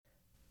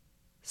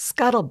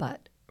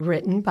Scuttlebutt,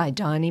 written by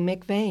Donnie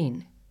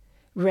McVane.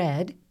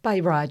 Read by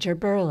Roger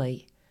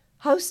Burley.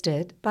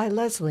 Hosted by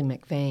Leslie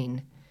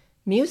McVane.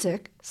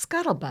 Music,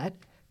 Scuttlebutt,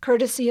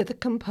 courtesy of the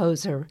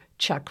composer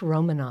Chuck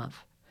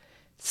Romanoff.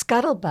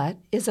 Scuttlebutt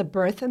is a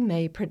Bertha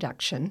May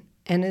production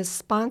and is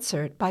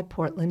sponsored by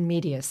Portland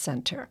Media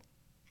Center.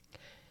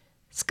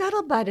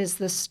 Scuttlebutt is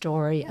the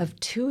story of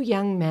two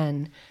young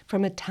men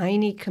from a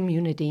tiny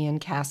community in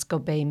Casco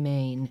Bay,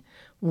 Maine,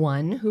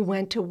 one who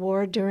went to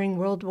war during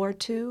World War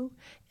II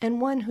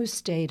and one who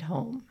stayed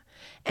home,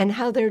 and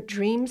how their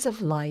dreams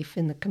of life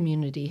in the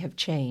community have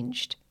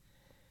changed.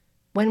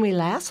 When we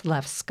last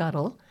left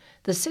Scuttle,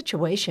 the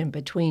situation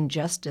between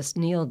Justice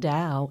Neil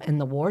Dow and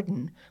the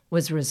warden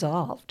was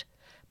resolved,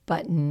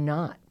 but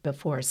not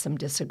before some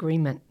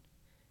disagreement.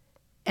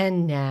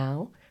 And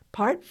now,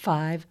 Part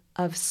 5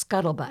 of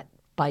Scuttlebutt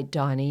by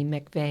Donnie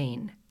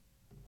McVane.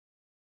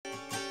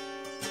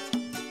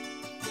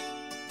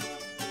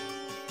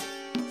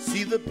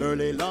 See the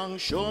burly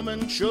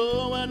longshoreman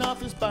showing off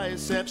his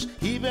biceps,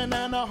 heaving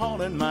and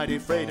hauling mighty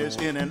freighters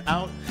in and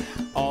out.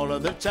 All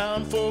of the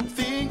town folk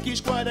think he's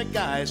quite a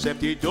guy,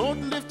 except he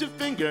don't lift a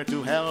finger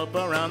to help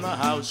around the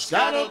house.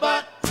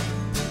 Scuttlebutt,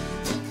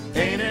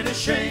 ain't it a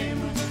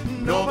shame?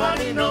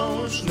 Nobody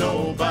knows,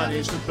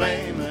 nobody's to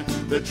blame.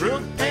 The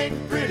truth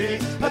ain't pretty,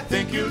 I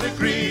think you'll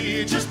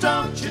agree. Just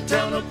don't you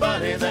tell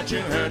nobody that you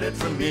heard it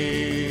from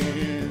me.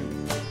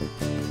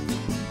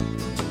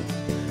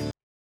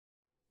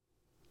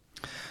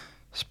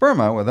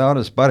 Sperma, without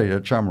his buddy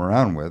to chum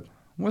around with,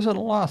 was at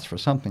a loss for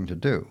something to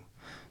do,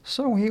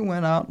 so he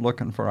went out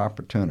looking for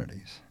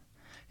opportunities.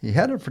 He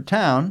headed for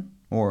town,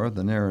 or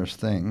the nearest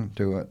thing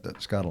to it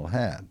that Scuttle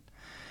had.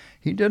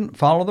 He didn't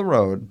follow the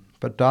road,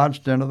 but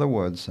dodged into the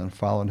woods and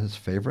followed his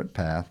favorite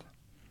path.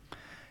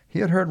 He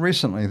had heard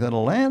recently that a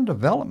land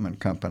development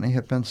company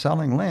had been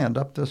selling land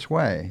up this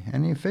way,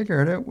 and he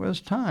figured it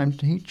was time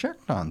he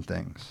checked on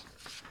things.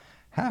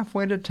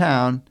 Halfway to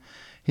town,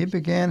 he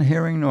began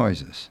hearing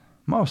noises,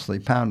 mostly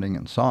pounding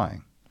and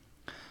sawing.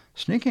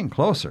 Sneaking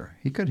closer,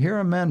 he could hear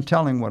a man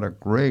telling what a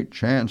great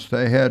chance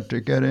they had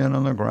to get in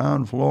on the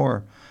ground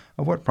floor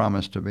of what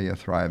promised to be a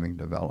thriving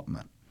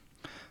development.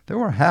 There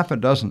were half a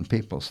dozen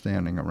people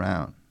standing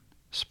around.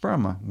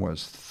 Sperma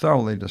was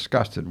thoroughly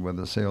disgusted with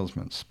the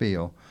salesman's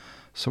spiel,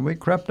 so he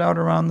crept out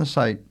around the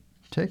site,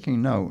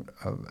 taking note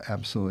of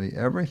absolutely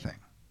everything.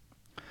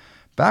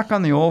 Back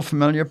on the old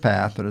familiar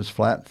path that his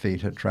flat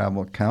feet had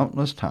traveled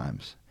countless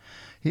times,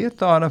 he had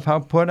thought of how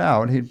put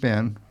out he'd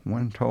been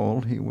when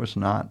told he was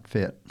not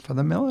fit for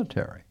the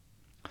military.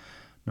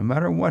 No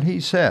matter what he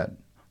said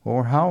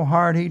or how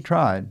hard he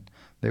tried,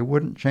 they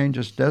wouldn't change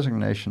his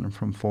designation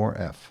from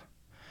 4F.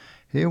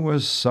 He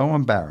was so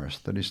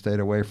embarrassed that he stayed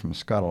away from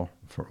Scuttle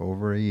for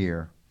over a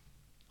year.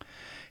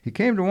 He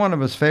came to one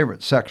of his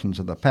favorite sections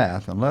of the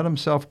path and let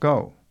himself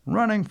go,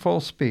 running full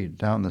speed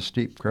down the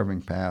steep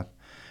curving path,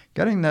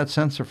 getting that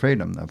sense of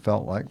freedom that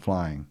felt like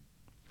flying.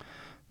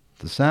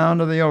 The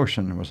sound of the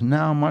ocean was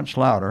now much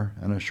louder,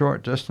 and a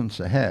short distance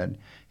ahead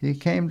he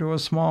came to a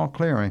small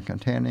clearing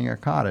containing a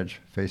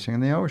cottage facing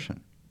the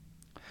ocean.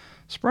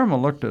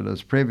 Sperma looked at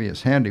his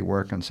previous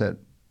handiwork and said,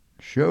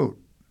 "Shoot."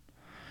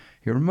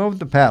 He removed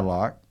the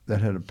padlock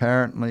that had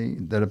apparently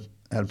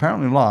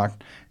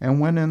locked and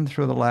went in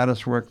through the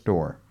latticework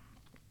door.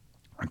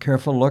 A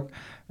careful look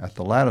at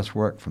the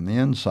latticework from the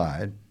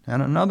inside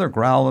and another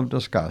growl of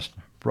disgust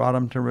brought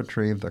him to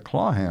retrieve the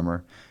claw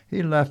hammer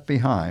he left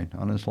behind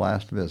on his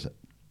last visit.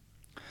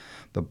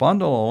 The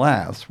bundle of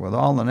laths with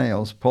all the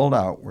nails pulled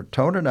out were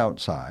toted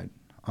outside,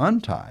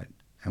 untied,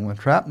 and with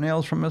trap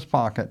nails from his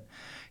pocket,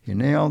 he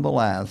nailed the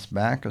laths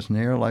back as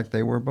near like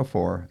they were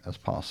before as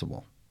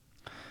possible.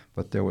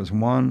 But there was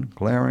one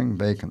glaring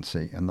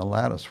vacancy in the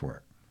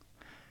latticework.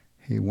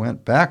 He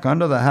went back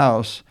under the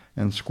house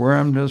and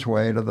squirmed his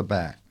way to the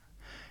back.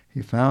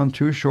 He found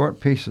two short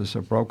pieces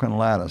of broken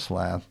lattice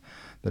lath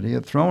that he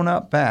had thrown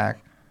up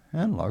back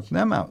and lugged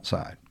them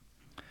outside.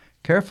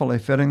 Carefully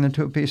fitting the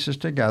two pieces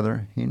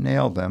together, he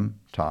nailed them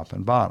top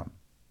and bottom.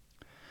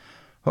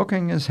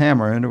 Hooking his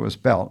hammer into his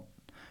belt,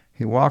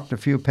 he walked a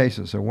few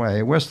paces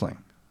away, whistling,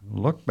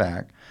 looked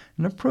back,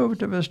 and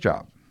approved of his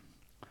job.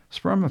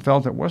 Sperma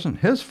felt it wasn't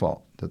his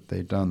fault that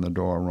they'd done the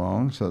door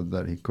wrong so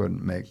that he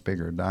couldn't make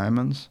bigger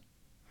diamonds.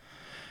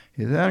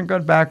 He then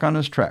got back on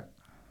his trek.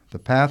 The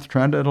path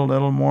trended a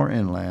little more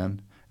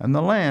inland, and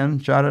the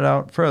land jutted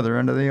out further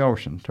into the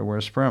ocean to where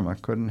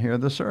Sperma couldn't hear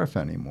the surf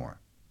anymore.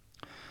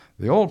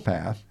 The old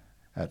path,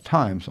 at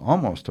times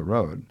almost a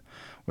road,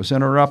 was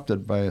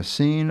interrupted by a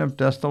scene of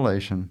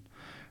desolation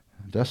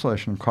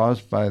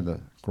caused by the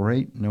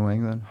great New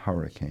England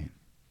hurricane.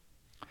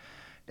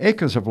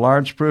 Acres of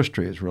large spruce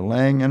trees were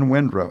laying in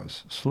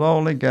windrows,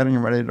 slowly getting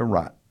ready to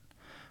rot.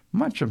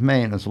 Much of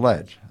Maine is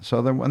ledge,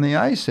 so that when the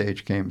Ice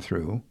Age came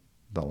through,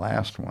 the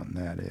last one,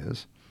 that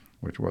is,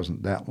 which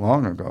wasn't that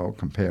long ago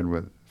compared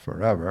with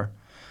forever,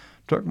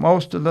 took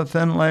most of the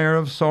thin layer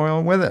of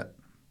soil with it.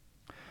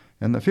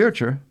 In the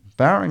future,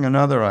 barring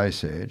another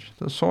ice age,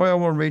 the soil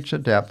will reach a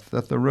depth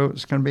that the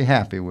roots can be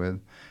happy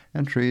with,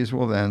 and trees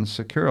will then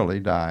securely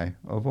die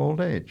of old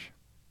age.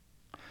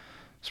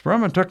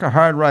 Sperma took a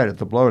hard right at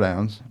the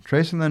blowdowns,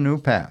 tracing the new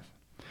path.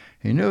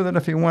 He knew that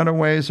if he went a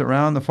ways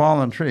around the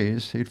fallen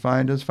trees, he'd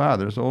find his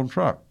father's old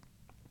truck.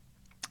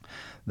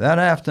 That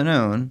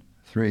afternoon,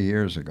 3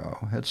 years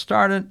ago, had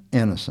started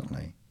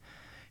innocently.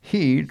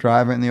 He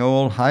driving the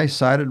old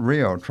high-sided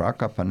Rio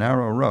truck up a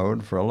narrow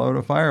road for a load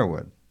of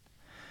firewood.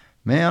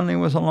 Manly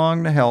was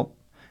along to help,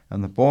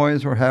 and the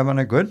boys were having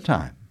a good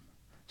time.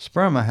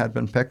 Sperma had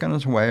been picking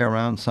his way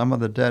around some of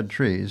the dead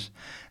trees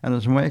and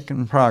was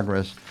making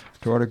progress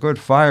toward a good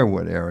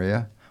firewood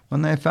area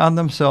when they found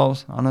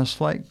themselves on a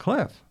slight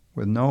cliff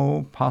with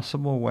no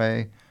possible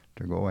way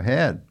to go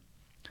ahead.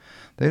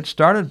 They had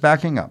started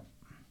backing up.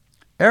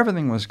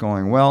 Everything was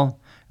going well,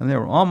 and they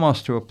were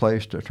almost to a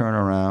place to turn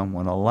around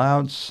when a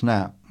loud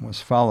snap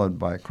was followed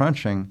by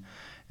crunching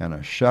and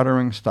a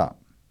shuddering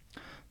stop.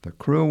 The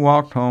crew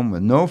walked home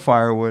with no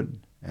firewood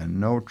and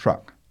no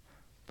truck,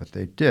 but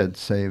they did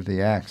save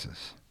the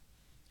axes.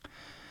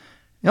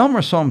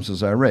 Elmer Soames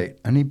was irate,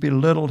 and he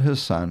belittled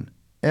his son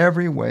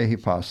every way he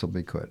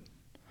possibly could.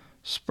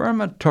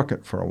 Sperma took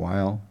it for a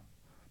while,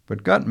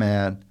 but got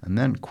mad and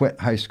then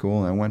quit high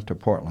school and went to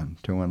Portland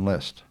to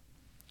enlist.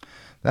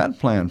 That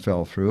plan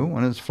fell through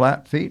when his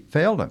flat feet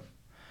failed him,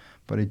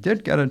 but he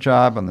did get a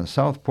job in the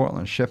South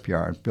Portland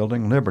shipyard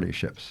building Liberty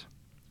ships.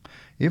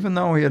 Even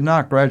though he had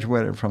not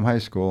graduated from high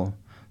school,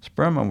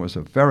 Sperma was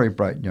a very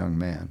bright young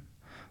man,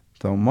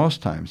 though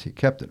most times he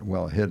kept it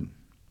well hidden.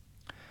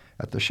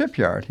 At the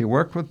shipyard, he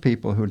worked with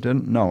people who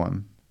didn't know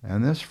him,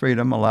 and this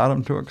freedom allowed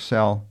him to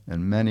excel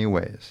in many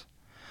ways.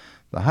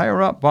 The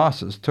higher-up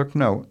bosses took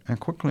note and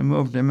quickly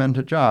moved him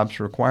into jobs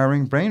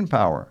requiring brain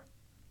power.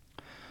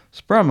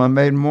 Sperma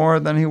made more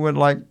than he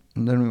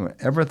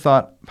ever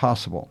thought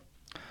possible.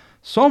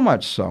 So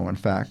much so, in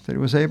fact, that he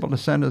was able to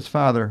send his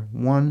father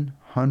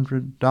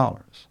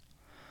 $100.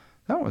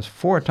 That was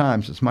 4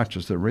 times as much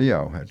as the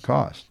Rio had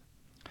cost.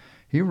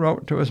 He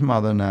wrote to his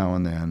mother now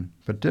and then,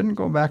 but didn't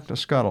go back to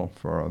Scuttle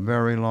for a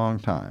very long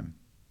time,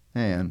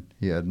 and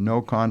he had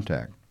no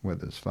contact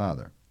with his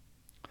father.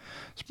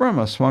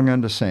 Sperma swung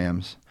into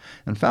Sam's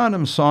and found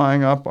him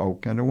sawing up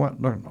oak into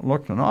what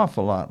looked an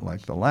awful lot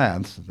like the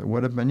laths that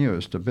would have been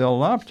used to build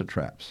lobster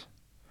traps.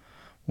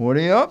 "What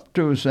are you up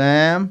to,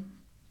 Sam?"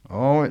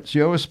 "Oh, it's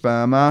you,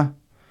 Sperma."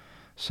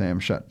 Sam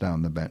shut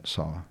down the bench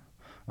saw.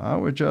 "I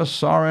was just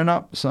sawing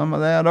up some of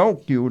that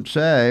oak you'd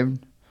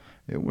saved.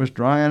 It was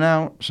drying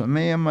out, so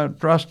me and my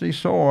trusty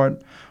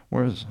sword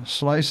was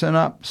slicing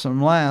up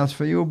some laths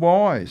for you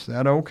boys.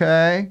 That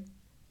okay?"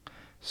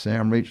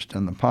 Sam reached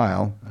in the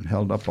pile and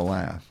held up a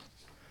lath.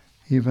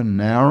 "Even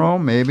narrow,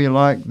 maybe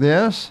like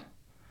this?"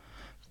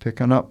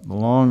 Picking up the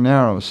long,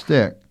 narrow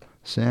stick,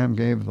 Sam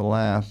gave the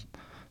lath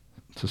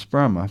to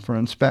Sperma for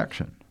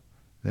inspection.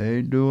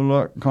 "They do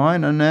look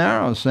kind of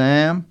narrow,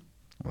 Sam."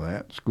 "Well,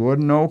 that's good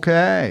and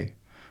okay.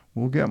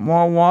 We'll get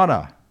more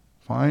water.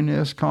 Find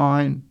this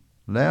kind,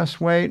 less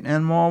weight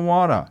and more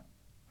water."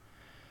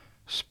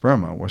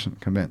 Sperma wasn't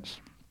convinced.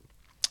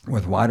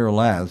 With wider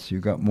laths, you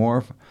got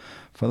more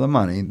for the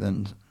money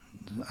than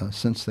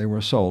since they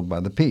were sold by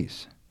the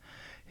piece.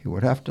 He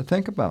would have to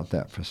think about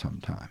that for some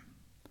time.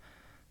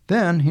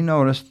 Then he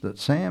noticed that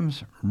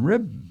Sam's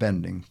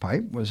rib-bending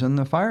pipe was in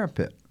the fire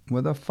pit,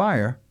 with a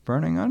fire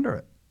burning under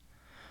it.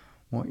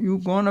 "What you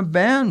gonna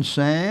bend,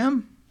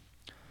 Sam?"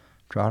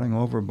 Trotting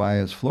over by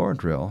his floor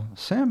drill,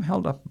 Sam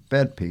held up a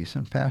bed piece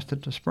and passed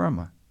it to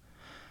Sperma.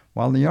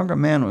 While the younger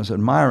man was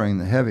admiring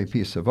the heavy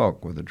piece of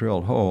oak with a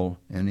drilled hole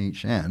in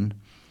each end,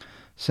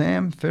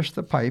 Sam fished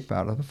the pipe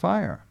out of the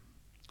fire.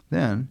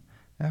 Then,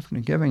 after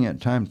giving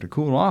it time to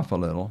cool off a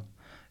little,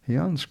 he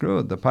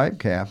unscrewed the pipe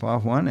cap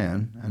off one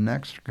end and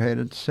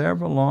extricated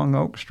several long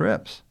oak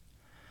strips.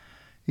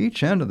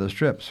 Each end of the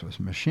strips was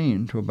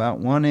machined to about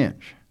 1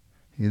 inch.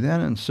 He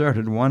then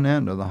inserted one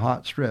end of the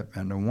hot strip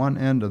into one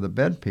end of the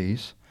bed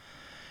piece.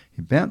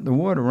 He bent the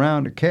wood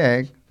around a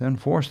keg, then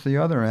forced the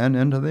other end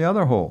into the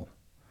other hole.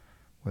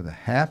 With a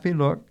happy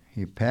look,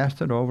 he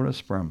passed it over to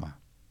Sperma.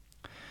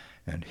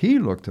 And he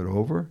looked it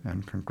over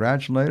and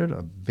congratulated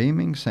a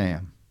beaming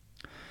Sam.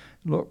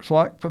 "Looks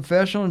like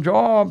professional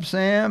job,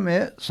 Sam.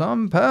 It's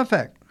some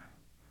perfect."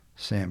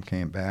 Sam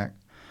came back.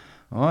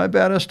 "I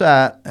better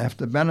start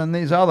after bending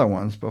these other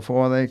ones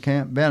before they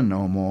can't bend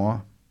no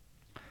more."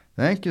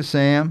 "Thank you,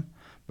 Sam,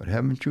 but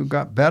haven't you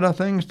got better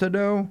things to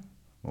do?"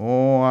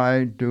 "Oh,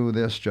 I do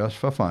this just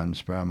for fun,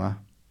 Sperma."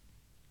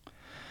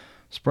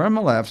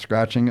 Sperma left,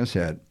 scratching his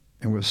head.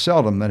 It was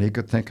seldom that he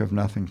could think of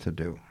nothing to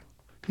do.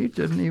 He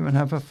didn't even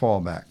have a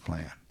fallback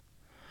plan.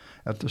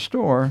 At the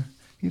store,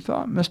 he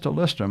thought Mr.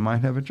 Lister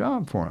might have a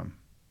job for him,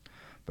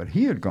 but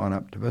he had gone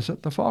up to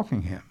visit the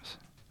Falkinghams.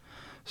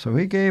 So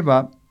he gave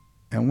up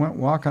and went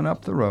walking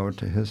up the road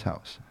to his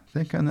house,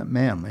 thinking that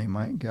Manly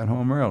might get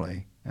home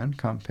early and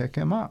come pick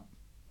him up.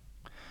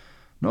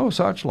 No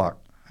such luck,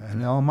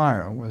 and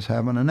Elmira was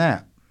having a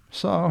nap,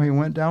 so he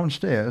went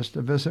downstairs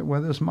to visit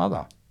with his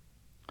mother.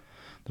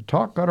 The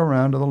talk got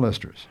around to the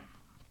Listers.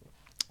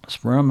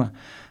 Sperma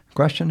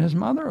questioned his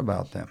mother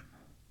about them.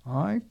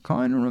 "I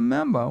kind of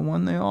remember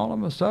when they all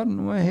of a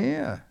sudden were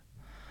here.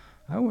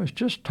 I was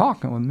just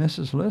talking with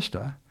Mrs.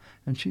 Lister,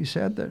 and she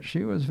said that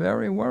she was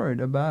very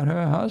worried about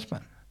her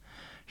husband.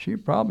 She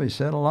probably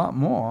said a lot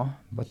more,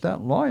 but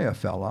that lawyer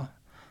fella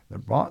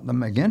that bought the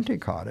McGinty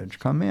cottage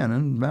come in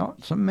and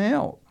bought some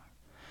milk.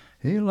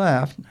 He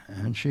left,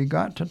 and she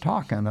got to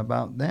talking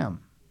about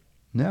them.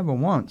 Never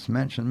once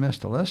mentioned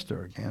Mr.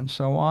 Lister again,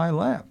 so I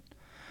left.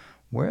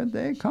 Where'd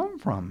they come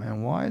from,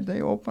 and why'd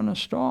they open a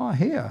store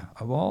here,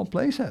 of all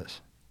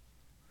places?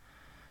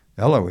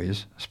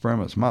 Eloise,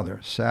 Sperma's mother,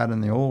 sat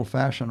in the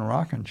old-fashioned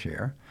rocking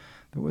chair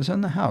that was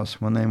in the house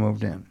when they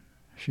moved in.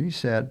 She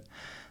said,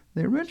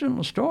 "The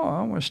original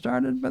store was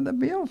started by the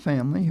Beale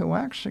family, who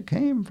actually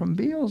came from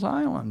Beale's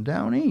Island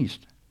down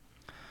east.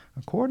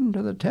 According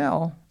to the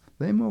tell,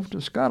 they moved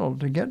to Scuttle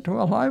to get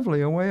to a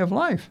livelier way of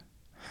life.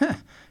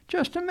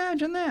 Just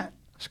imagine that.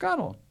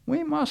 Scuttle.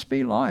 We must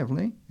be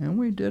lively, and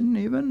we didn't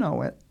even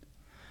know it."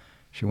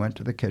 She went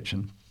to the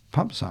kitchen,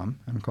 pumped some,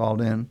 and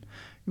called in,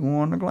 "You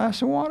want a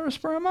glass of water,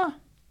 Sperma?"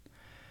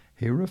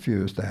 He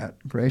refused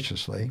that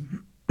graciously.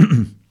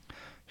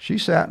 She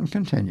sat and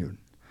continued.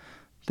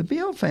 "The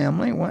Beale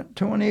family went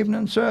to an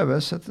evening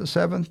service at the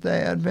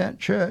Seventh-day Advent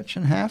Church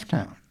in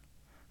Halftown.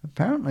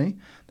 Apparently,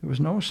 there was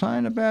no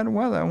sign of bad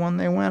weather when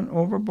they went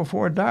over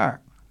before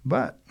dark,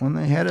 but when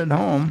they headed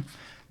home,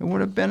 it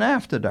would have been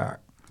after dark.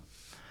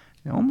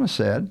 Elma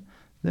said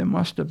there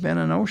must have been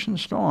an ocean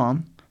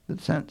storm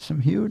that sent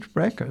some huge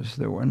breakers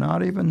that were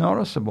not even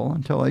noticeable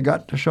until they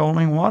got to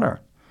shoaling water.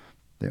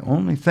 The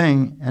only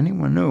thing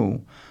anyone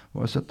knew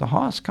was that the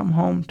horse come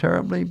home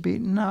terribly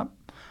beaten up,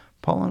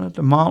 pulling a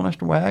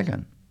demolished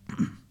wagon.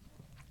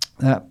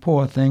 That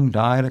poor thing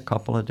died a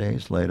couple of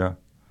days later.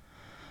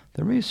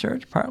 The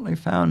research partly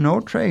found no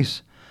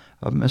trace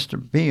of Mr.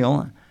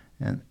 Beale,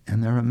 and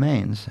their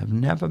remains have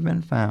never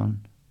been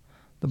found.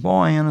 The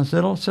boy and his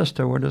little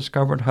sister were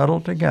discovered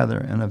huddled together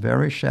in a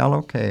very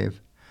shallow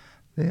cave.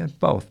 They had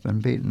both been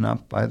beaten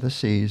up by the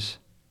seas,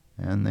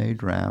 and they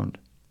drowned."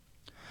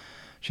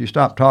 She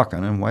stopped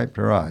talking and wiped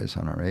her eyes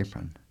on her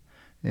apron.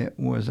 It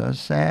was a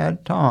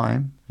sad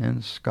time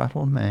in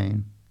Scuttle,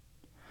 Maine.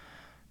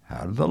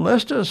 "How do the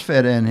Listers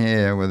fit in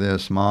here with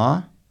this,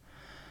 Ma?"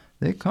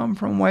 "They come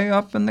from way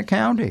up in the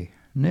county,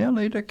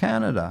 nearly to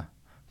Canada,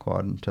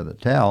 according to the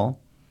tell.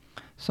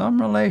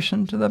 Some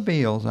relation to the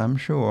Beales, I'm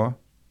sure.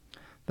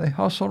 They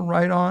hustled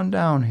right on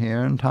down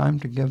here in time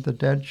to give the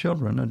dead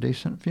children a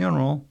decent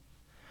funeral."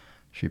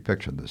 She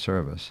pictured the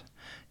service.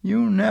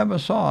 "You never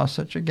saw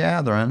such a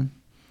gathering.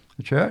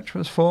 The church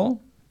was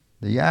full,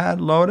 the yard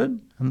loaded,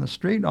 and the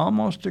street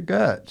almost to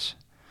girts.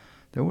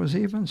 There was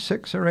even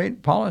 6 or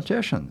 8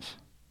 politicians.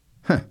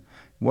 It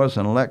was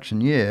an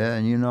election year,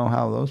 and you know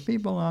how those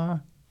people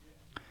are."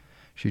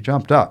 She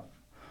jumped up.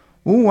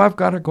 "Ooh, I've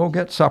got to go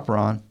get supper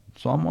on.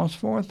 It's almost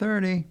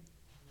 4:30.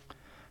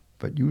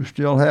 "But you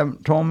still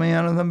haven't told me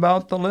anything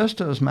about the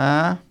Listers,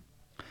 Ma."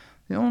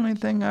 "The only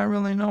thing I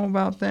really know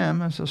about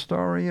them is the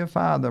story your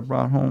father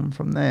brought home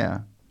from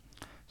there.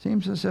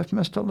 Seems as if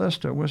Mr.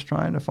 Lister was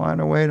trying to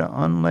find a way to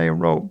unlay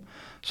rope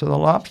so the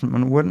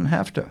lobstermen wouldn't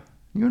have to,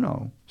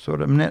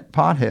 sort of knit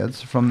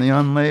potheads from the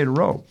unlaid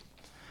rope.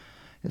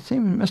 It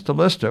seems Mr.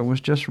 Lister was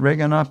just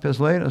rigging up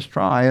his latest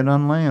try at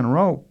unlaying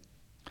rope.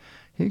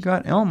 He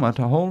got Elma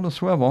to hold a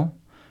swivel,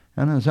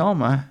 and as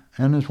Elma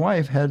and his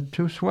wife had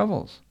 2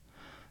 swivels.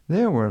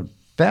 They were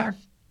back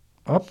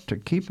up to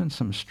keeping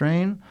some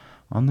strain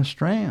on the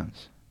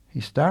strands.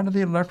 He started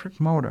the electric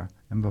motor,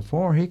 and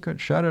before he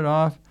could shut it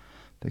off,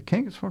 the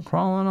kinks were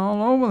crawling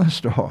all over the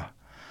store.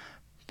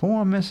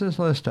 Poor Mrs.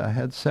 Lister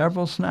had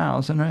several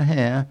snarls in her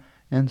hair,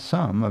 and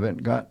some of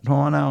it got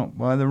torn out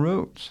by the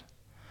roots.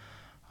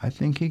 I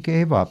think he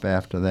gave up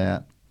after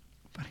that.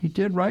 But he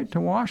did write to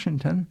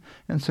Washington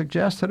and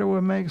suggested it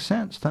would make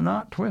sense to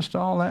not twist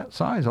all that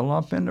sisal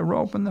up into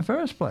rope in the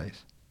first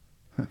place.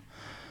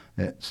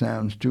 It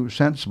sounds too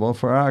sensible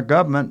for our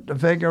government to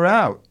figure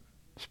out,"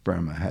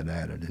 Sperma had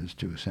added his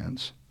 2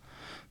 cents.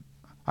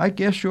 "I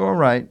guess you're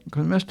right,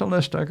 because Mr.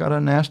 Lister got a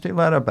nasty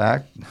letter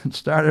back and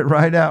started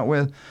right out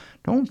with,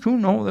 'Don't you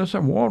know there's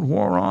a world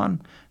war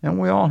on, and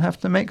we all have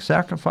to make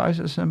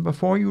sacrifices, and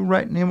before you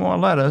write any more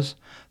letters,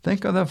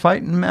 think of the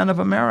fighting men of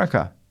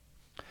America.'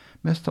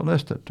 Mr.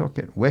 Lister took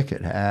it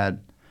wicked hard,"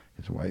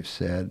 his wife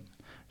said.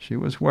 She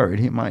was worried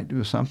he might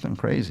do something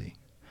crazy.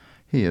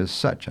 He is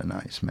such a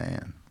nice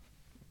man.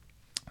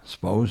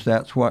 Suppose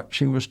that's what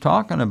she was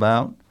talking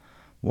about.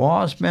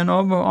 War's been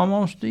over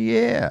almost a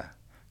year.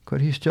 Could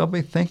he still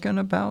be thinking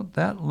about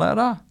that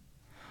letter?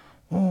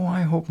 Oh,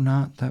 I hope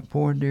not, that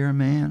poor dear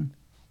man.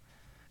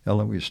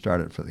 Eloise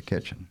started for the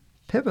kitchen,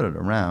 pivoted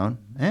around,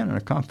 and in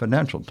a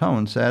confidential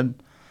tone said,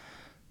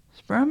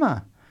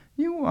 "Sperma,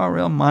 you are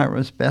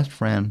Elmira's best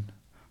friend.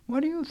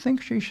 What do you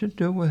think she should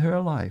do with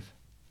her life?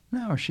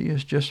 Now she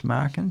is just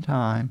marking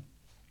time."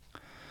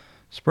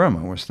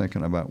 Sperma was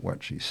thinking about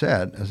what she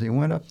said as he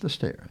went up the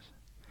stairs.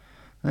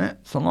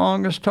 "It's the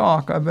longest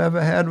talk I've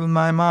ever had with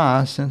my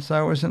ma since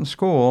I was in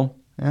school,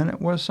 and it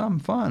was some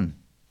fun."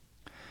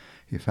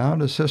 He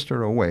found his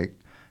sister awake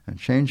and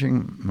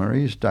changing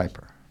Marie's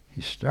diaper. He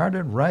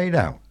started right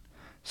out.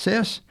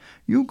 "Sis,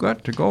 you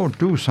got to go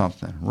do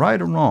something, right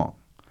or wrong.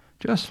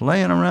 Just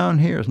laying around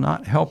here is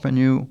not helping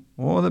you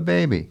or the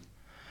baby.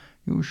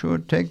 You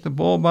should take the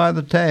bull by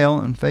the tail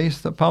and face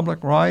the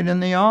public right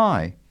in the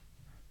eye."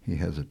 He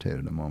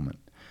hesitated a moment.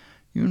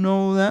 "You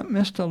know that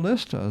Mr.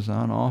 Lister's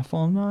an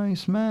awful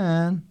nice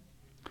man."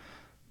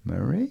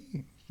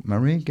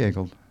 Marie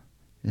giggled.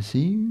 "Is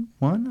he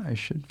one I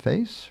should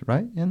face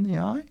right in the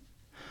eye?"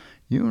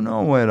 "You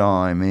know what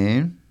I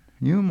mean.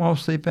 You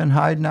mostly been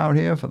hiding out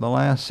here for the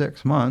last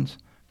 6 months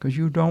 'cause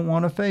you don't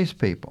want to face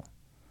people.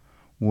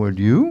 Would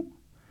you?"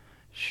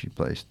 She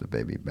placed the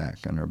baby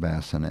back in her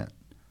bassinet.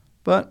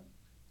 "But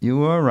you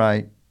were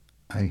right.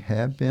 I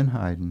have been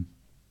hiding."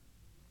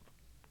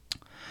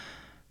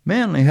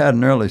 Manley had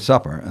an early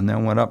supper and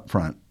then went up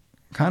front,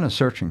 kind of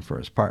searching for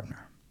his partner.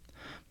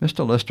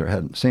 Mr. Lister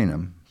hadn't seen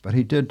him, but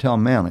he did tell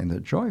Manley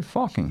that Joy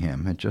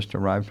Falkingham had just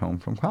arrived home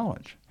from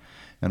college,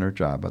 and her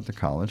job at the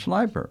college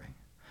library.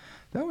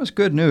 That was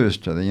good news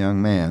to the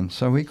young man,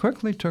 so he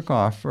quickly took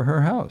off for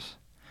her house.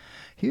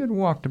 He had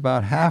walked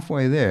about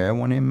halfway there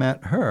when he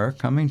met her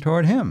coming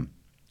toward him.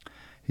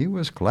 He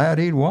was glad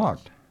he'd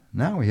walked.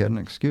 Now he had an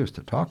excuse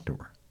to talk to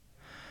her.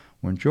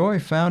 When Joy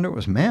found it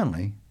was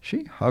Manley,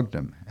 she hugged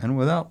him, and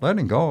without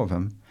letting go of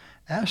him,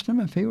 asked him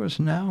if he was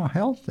now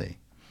healthy.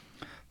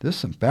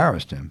 This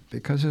embarrassed him,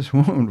 because his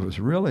wound was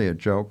really a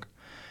joke,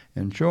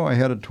 and Joy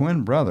had a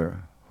twin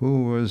brother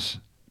who was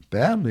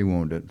badly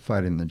wounded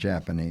fighting the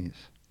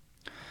Japanese.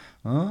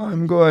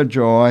 "I'm good,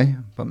 Joy,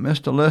 but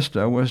Mr.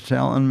 Lister was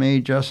telling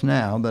me just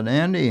now that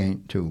Andy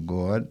ain't too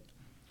good."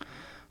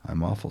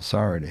 "I'm awful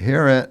sorry to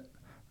hear it.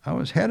 I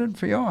was headed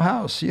for your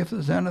house, see if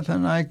there's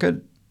anything I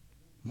could—"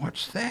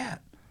 "What's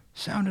that?"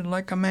 Sounded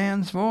like a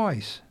man's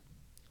voice.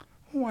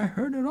 "Oh, I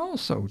heard it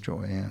also,"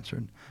 Joy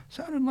answered.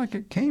 "Sounded like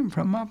it came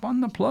from up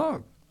on the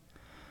plug."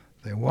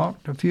 They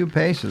walked a few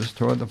paces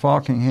toward the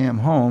Falkingham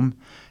home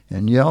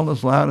and yelled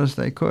as loud as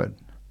they could.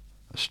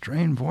 A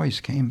strained voice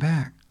came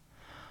back.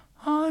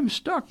 "I'm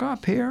stuck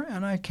up here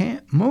and I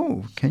can't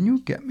move. Can you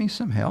get me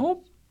some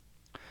help?"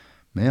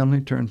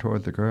 Manley turned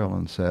toward the girl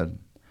and said,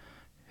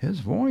 "His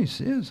voice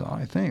is,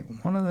 I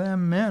think, one of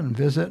them men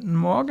visiting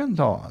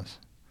Morgenthau's."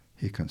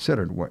 He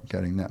considered what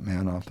getting that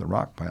man off the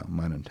rock pile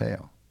might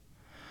entail.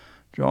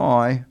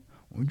 "Joy,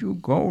 would you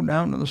go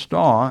down to the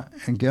store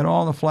and get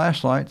all the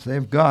flashlights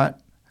they've got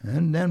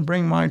and then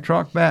bring my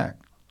truck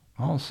back?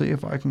 I'll see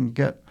if I can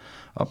get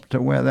up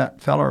to where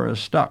that feller is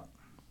stuck."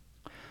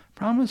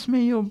 "Promise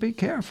me you'll be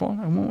careful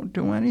and won't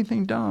do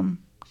anything dumb.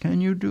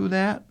 Can you do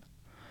that?"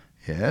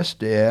 "Yes,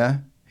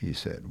 dear," he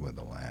said with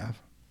a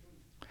laugh.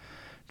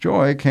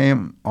 Joy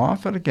came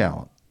off at a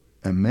gallop,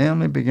 and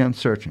Manley began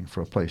searching for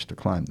a place to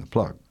climb the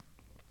plug.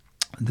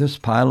 This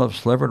pile of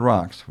slivered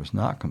rocks was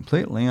not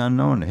completely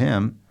unknown to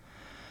him.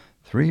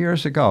 3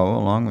 years ago,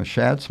 along with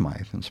Shad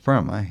Smythe and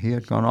Sperma, he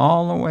had gone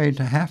all the way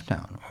to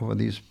Halftown over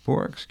these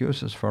poor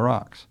excuses for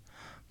rocks,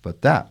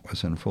 but that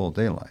was in full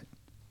daylight.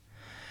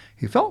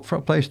 He felt for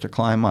a place to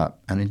climb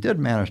up, and he did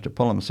manage to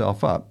pull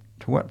himself up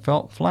to what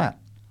felt flat.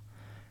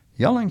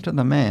 Yelling to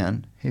the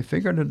man, he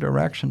figured a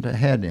direction to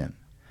head in.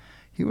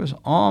 He was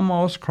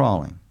almost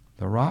crawling.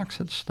 The rocks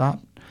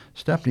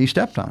he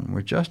stepped on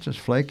were just as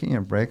flaky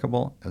and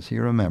breakable as he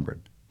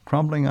remembered,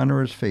 crumbling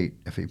under his feet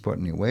if he put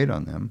any weight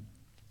on them.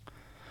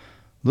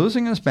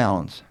 Losing his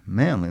balance,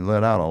 Manley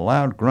let out a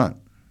loud grunt.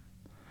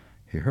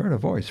 He heard a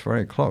voice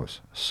very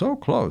close, so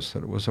close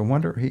that it was a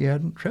wonder he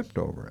hadn't tripped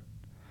over it.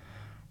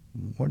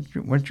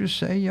 What'd you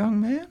say,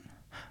 young man?"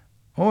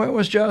 "Oh, it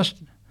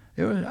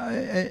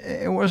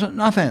wasn't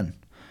nothing.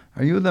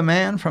 Are you the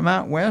man from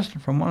out west,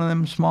 from one of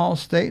them small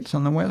states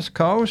on the west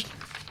coast?"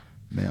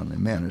 Manley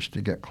managed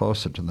to get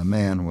closer to the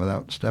man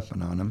without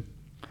stepping on him.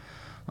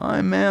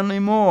 "I'm Manley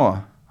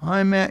Moore.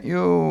 I met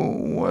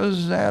you,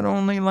 was that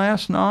only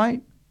last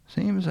night?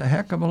 Seems a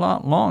heck of a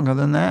lot longer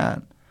than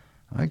that.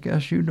 I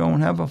guess you don't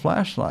have a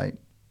flashlight.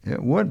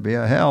 It would be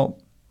a help."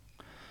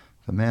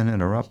 The man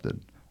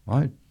interrupted.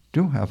 "I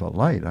do have a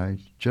light. I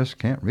just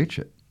can't reach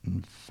it.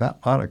 And fat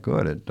lot of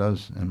good it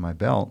does in my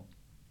belt."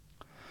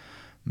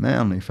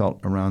 Manley felt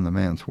around the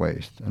man's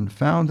waist and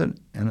found it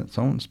in its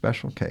own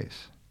special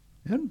case.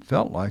 It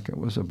felt like it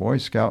was a Boy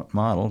Scout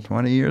model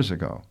 20 years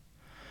ago.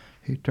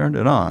 He turned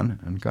it on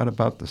and got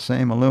about the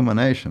same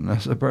illumination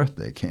as a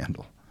birthday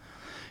candle.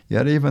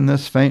 Yet even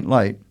this faint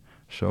light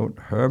showed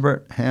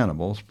Herbert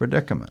Hannibal's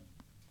predicament.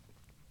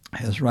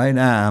 His right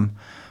arm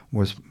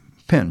was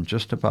pinned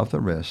just above the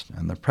wrist,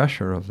 and the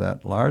pressure of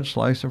that large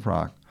slice of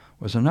rock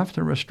was enough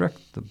to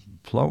restrict the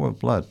flow of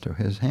blood to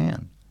his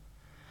hand.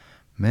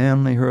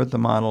 Manley heard the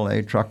Model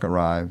A truck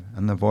arrive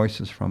and the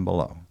voices from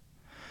below.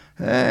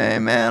 "Hey,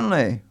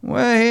 Manley,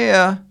 we're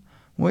here.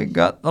 We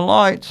got the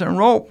lights and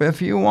rope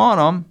if you want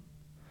 'em."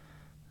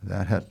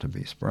 That had to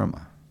be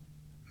Sperma.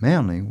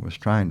 Manley was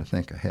trying to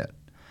think ahead.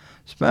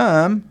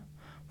 "Sperm,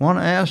 want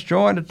to ask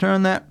Joy to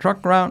turn that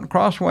truck around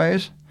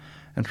crossways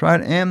and try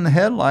to aim the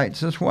headlights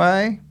this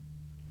way?"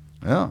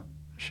 "Well,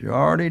 she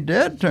already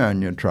did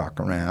turn your truck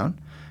around,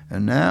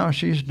 and now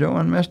she's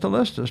doing Mr.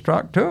 Lister's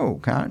truck too.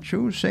 Can't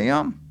you see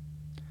 'em?"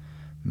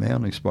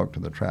 Manley spoke to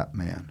the trap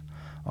man.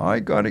 I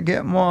got to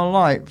get more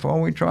light before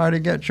we try to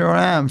get your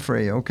arm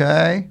free,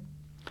 okay?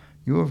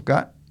 You have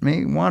got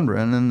me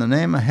wondering, in the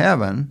name of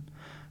heaven,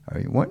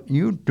 what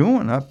you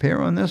doing up here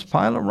on this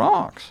pile of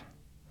rocks?"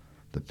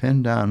 The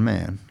pinned-down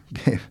man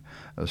gave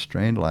a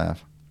strained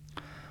laugh.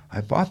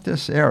 "I bought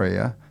this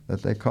area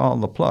that they call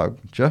the Plug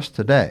just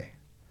today.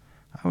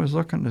 I was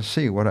looking to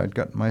see what I'd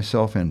got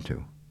myself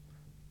into."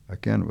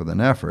 Again with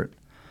an effort.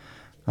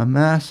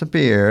 "Massa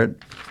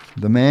Beard,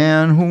 the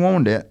man who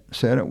owned it,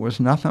 said it was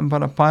nothing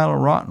but a pile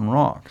of rotten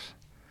rocks.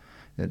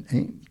 It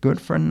ain't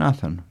good for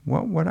nothing.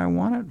 What would I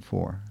want it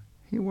for?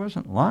 He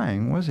wasn't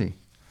lying, was he?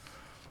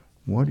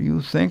 What do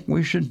you think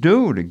we should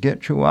do to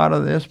get you out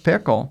of this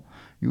pickle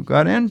you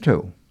got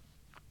into?"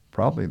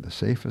 Probably the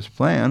safest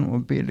plan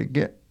would be to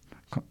get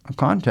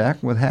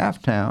contact with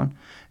Halftown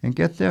and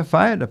get their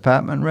fire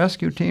department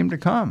rescue team to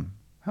come.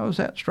 How's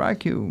that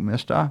strike you,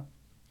 mister?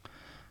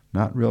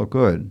 "Not real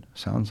good.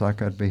 Sounds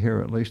like I'd be here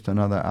at least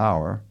another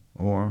hour,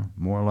 or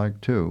more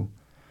like 2.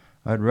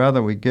 I'd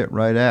rather we get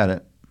right at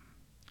it."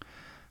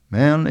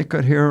 Manley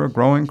could hear a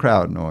growing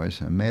crowd noise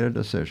and made a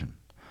decision.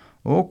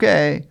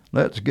 "Okay,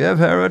 let's give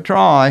her a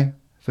try.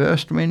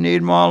 First we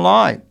need more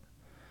light."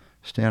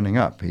 Standing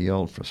up, he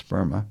yelled for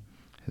Sperma.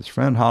 His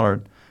friend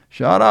hollered,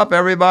 "Shut up,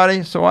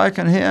 everybody, so I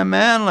can hear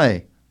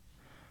Manley."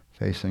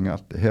 Facing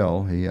up the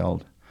hill, he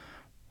yelled,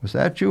 "Was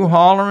that you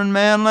hollering,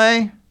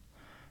 Manley?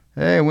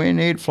 Hey, we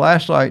need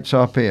flashlights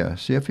up here.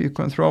 See if you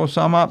can throw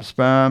some up,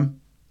 Sperm."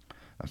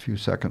 A few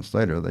seconds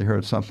later, they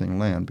heard something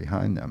land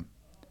behind them.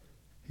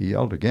 He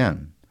yelled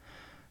again,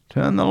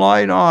 "Turn the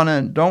light on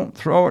and don't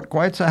throw it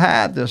quite so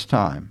hard this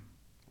time."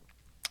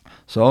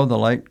 So the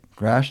light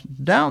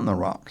crashed down the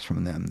rocks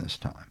from them this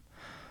time.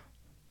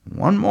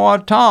 "One more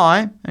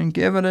time and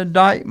give it a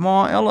dite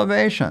more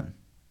elevation."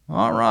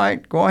 "All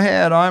right, go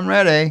ahead, I'm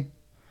ready."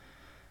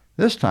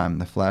 This time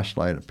the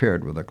flashlight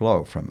appeared with a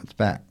glow from its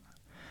back.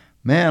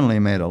 Manley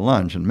made a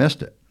lunge and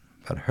missed it,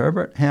 but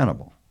Herbert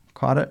Hannibal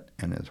caught it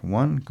in his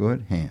one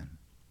good hand.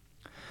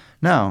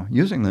 Now,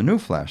 using the new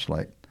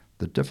flashlight,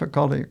 the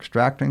difficulty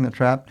extracting the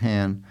trapped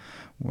hand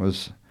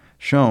was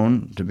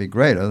shown to be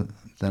greater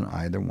than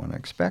either one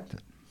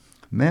expected.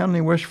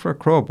 Manley wished for a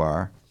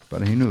crowbar,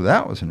 but he knew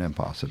that was an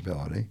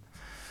impossibility.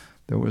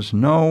 There was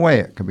no way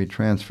it could be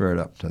transferred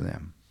up to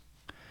them.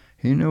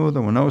 He knew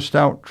there were no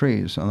stout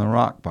trees on the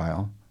rock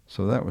pile,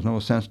 so that was no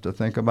sense to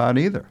think about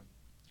either.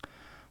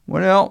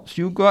 "What else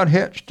you got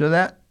hitched to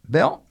that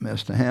belt,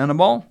 Mr.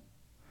 Hannibal?"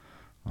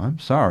 "I'm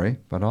sorry,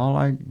 but all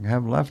I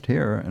have left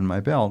here in my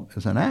belt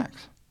is an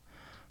axe."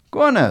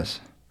 "Goodness,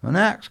 an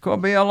axe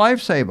could be a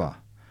lifesaver.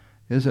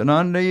 Is it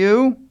under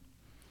you?"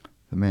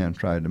 The man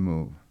tried to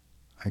move.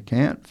 "I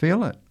can't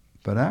feel it,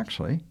 but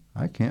actually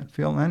I can't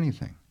feel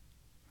anything."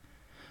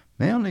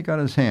 Manley got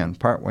his hand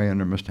partway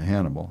under Mr.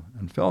 Hannibal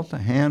and felt a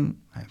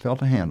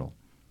handle.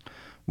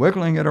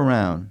 Wiggling it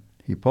around,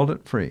 he pulled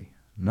it free.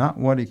 Not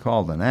what he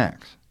called an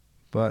axe,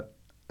 but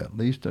at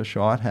least a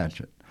short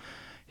hatchet.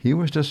 He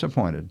was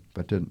disappointed,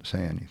 but didn't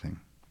say anything.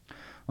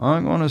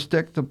 "I'm going to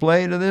stick the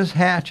blade of this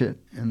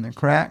hatchet in the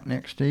crack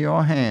next to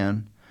your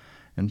hand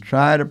and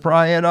try to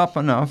pry it up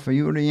enough for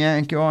you to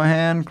yank your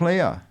hand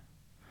clear.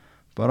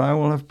 But I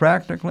will have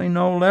practically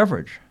no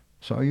leverage,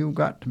 so you've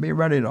got to be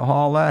ready to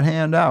haul that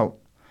hand out.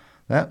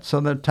 That's so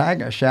the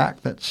tiger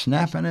shack that's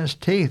snapping his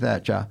teeth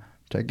at you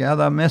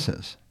together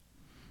misses."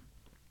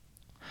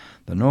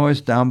 The noise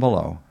down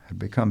below had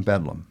become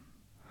bedlam.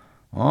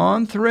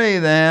 "On 3,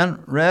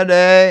 then.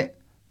 Ready!"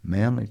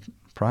 Manley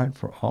pried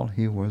for all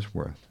he was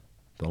worth.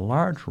 The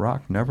large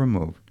rock never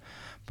moved,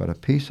 but a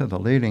piece of the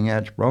leading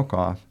edge broke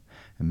off,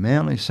 and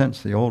Manley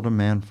sensed the older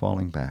man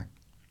falling back.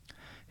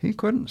 He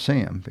couldn't see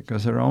him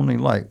because their only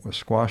light was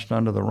squashed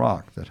under the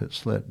rock that had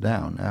slid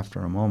down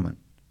after a moment.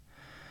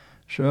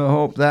 "Sure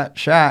hope that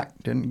shack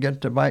didn't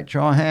get to bite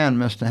your hand,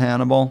 Mr.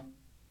 Hannibal."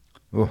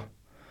 "Oh,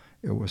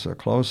 it was a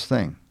close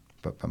thing,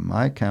 but by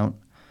my count,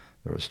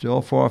 there are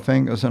still 4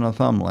 fingers and a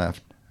thumb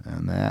left,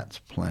 and that's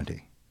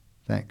plenty.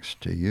 Thanks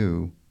to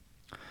you.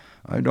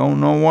 I don't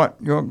know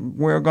what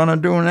we're going to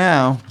do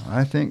now.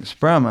 I think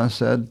Sperma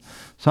said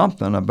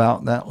something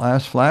about that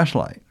last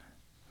flashlight."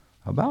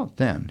 About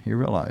then, he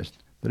realized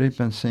that he'd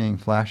been seeing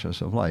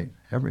flashes of light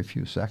every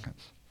few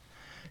seconds.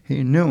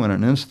 He knew in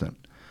an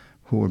instant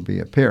who would be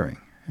appearing,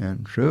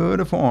 and true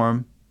to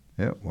form,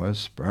 it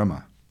was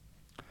Sperma.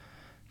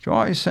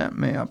 "Joy sent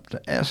me up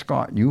to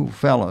escort you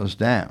fellas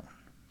down.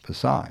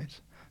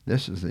 Besides,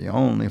 this is the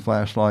only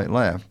flashlight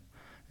left,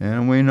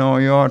 and we know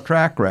your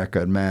track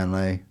record,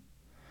 Manley."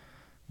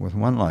 With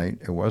one light,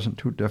 it wasn't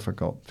too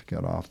difficult to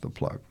get off the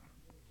Plug.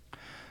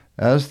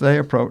 As they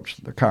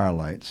approached the car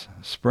lights,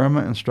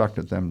 Sperma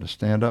instructed them to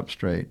stand up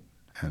straight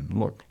and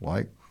look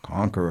like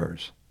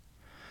conquerors.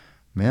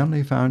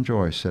 Manley found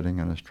Joy sitting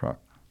in his truck.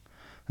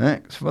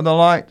 "Thanks for the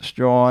lights,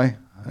 Joy.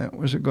 It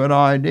was a good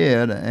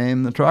idea to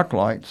aim the truck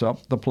lights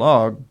up the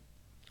Plug."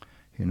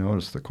 He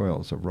noticed the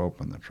coils of rope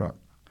in the truck.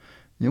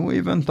 "You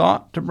even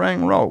thought to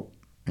bring rope.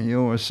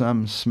 You were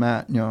some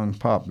smart young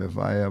pup if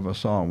I ever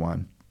saw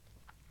one."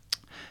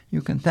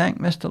 "You can thank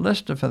Mr.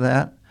 Lister for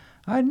that.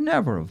 I'd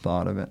never have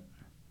thought of it."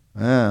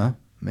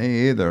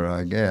 Me either,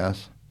 I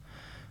guess.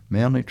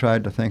 Manley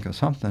tried to think of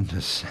something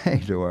to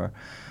say to her,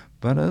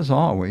 but as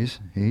always,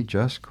 he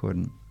just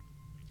couldn't.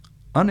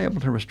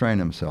 Unable to restrain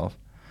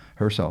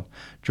herself,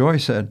 Joy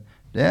said,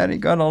 Daddy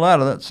got a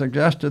letter that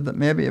suggested that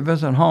maybe a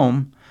visit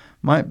home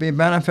might be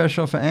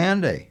beneficial for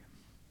Andy.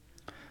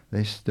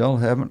 They still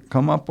haven't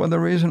come up with a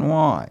reason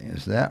why.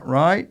 Is that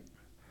right?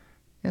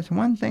 It's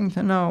one thing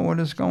to know what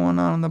is going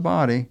on in the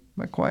body,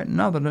 but quite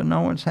another to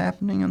know what's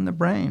happening in the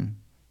brain.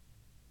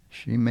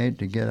 She made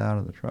to get out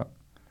of the truck.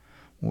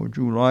 Would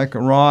you like a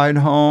ride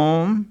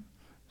home?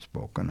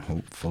 Spoken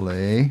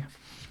hopefully.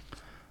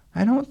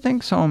 I don't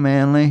think so,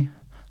 Manley.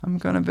 I'm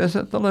going to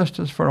visit the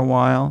Listers for a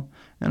while,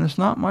 and it's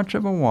not much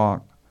of a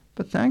walk,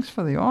 but thanks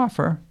for the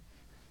offer.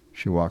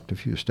 She walked a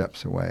few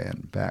steps away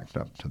and backed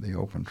up to the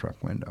open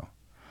truck window.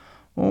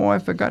 Oh, I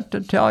forgot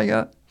to tell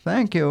you,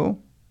 thank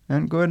you,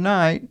 and good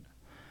night.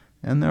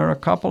 And there are a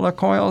couple of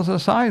coils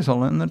of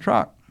sisal in the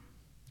truck.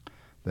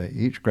 They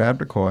each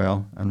grabbed a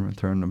coil and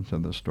returned them to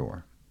the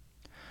store.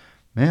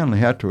 Manley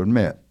had to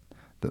admit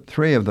that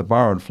 3 of the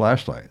borrowed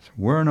flashlights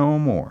were no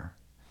more,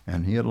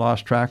 and he had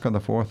lost track of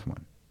the 4th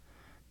one.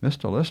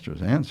 Mr.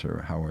 Lister's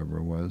answer,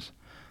 however, was,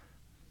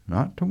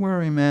 Not to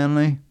worry,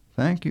 Manley.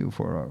 Thank you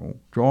for a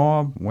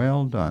job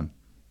well done.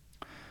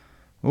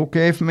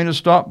 Okay for me to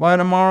stop by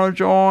tomorrow,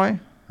 Joy?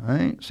 I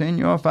ain't seen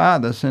your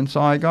father since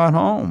I got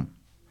home.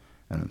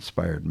 An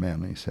inspired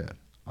Manley said,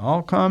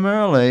 I'll come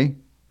early.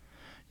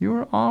 You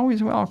are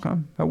always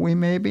welcome, but we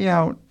may be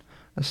out.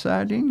 A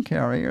sardine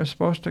carrier is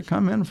supposed to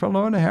come in for a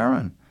load of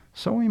herring,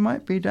 so we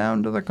might be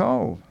down to the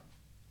cove.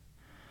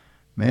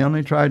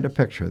 Manley tried to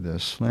picture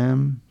this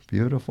slim,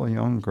 beautiful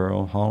young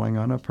girl hauling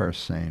on a purse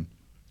seine.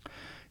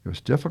 It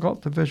was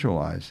difficult to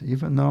visualize,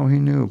 even though he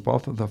knew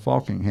both of the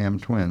Falkingham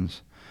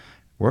twins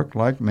worked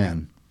like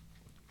men.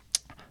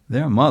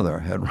 Their mother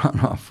had run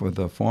off with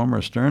a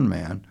former Stern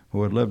man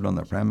who had lived on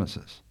the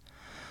premises.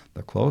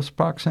 The close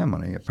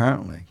proximity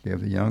apparently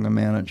gave the younger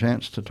man a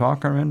chance to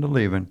talk her into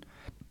leaving.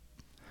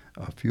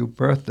 A few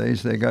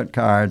birthdays they got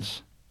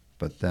cards,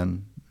 but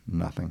then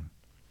nothing.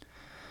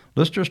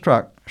 Lister's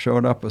truck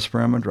showed up with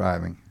Sperma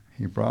driving.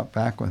 He brought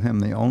back with him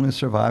the only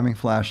surviving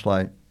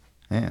flashlight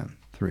and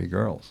 3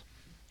 girls.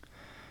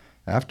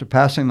 After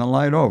passing the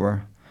light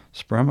over,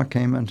 Sperma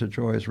came into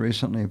Joy's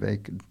recently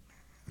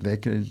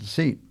vacated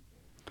seat.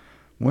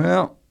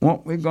 Well,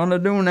 what we going to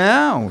do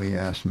now? He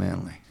asked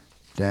Manley.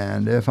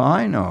 And if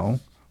I know,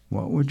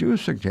 what would you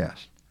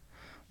suggest?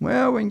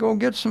 Well, we can go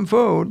get some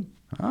food.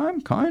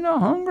 I'm kind of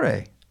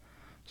hungry.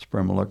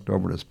 Sperma looked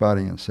over at his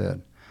buddy and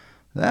said,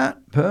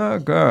 That poor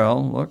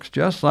girl looks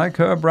just like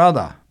her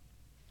brother.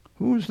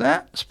 Who's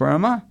that,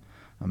 Sperma?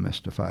 A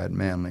mystified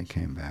Manley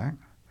came back.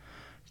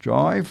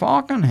 Joy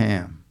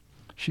Falkingham.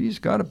 She's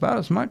got about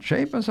as much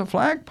shape as a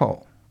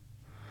flagpole.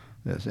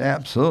 There's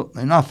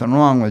absolutely nothing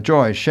wrong with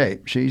Joy's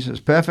shape. She's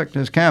as perfect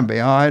as can be,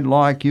 I'd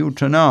like you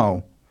to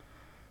know.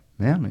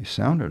 Manley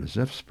sounded as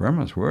if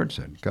Sperma's words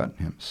had gotten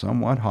him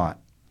somewhat hot.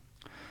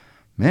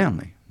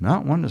 Manley,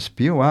 not one to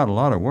spew out a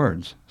lot of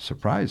words,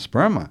 surprised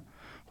Sperma,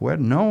 who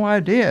had no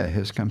idea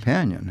his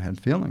companion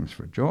had feelings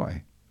for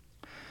Joy.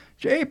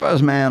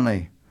 Japers,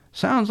 Manley,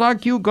 sounds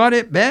like you got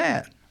it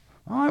bad.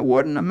 I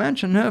wouldn't have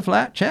mentioned her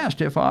flat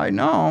chest if I'd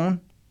known.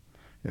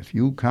 If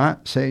you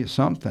can't say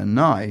something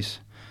nice,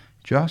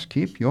 just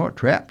keep your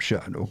trap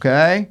shut,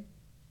 okay?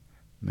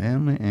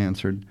 Manley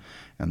answered,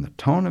 and the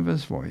tone of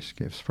his voice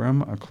gave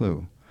Sperma a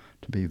clue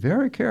to be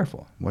very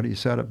careful what he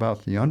said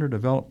about the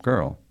underdeveloped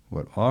girl who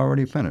had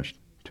already finished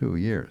 2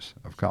 years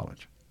of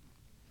college.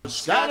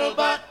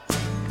 Scuttlebutt,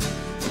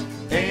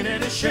 ain't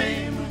it a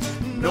shame?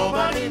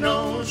 Nobody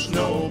knows,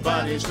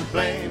 nobody's to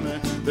blame.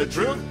 The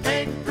truth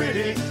ain't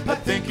pretty, I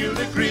think you'll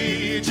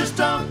agree. Just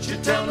don't you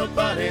tell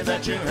nobody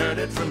that you heard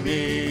it from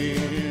me.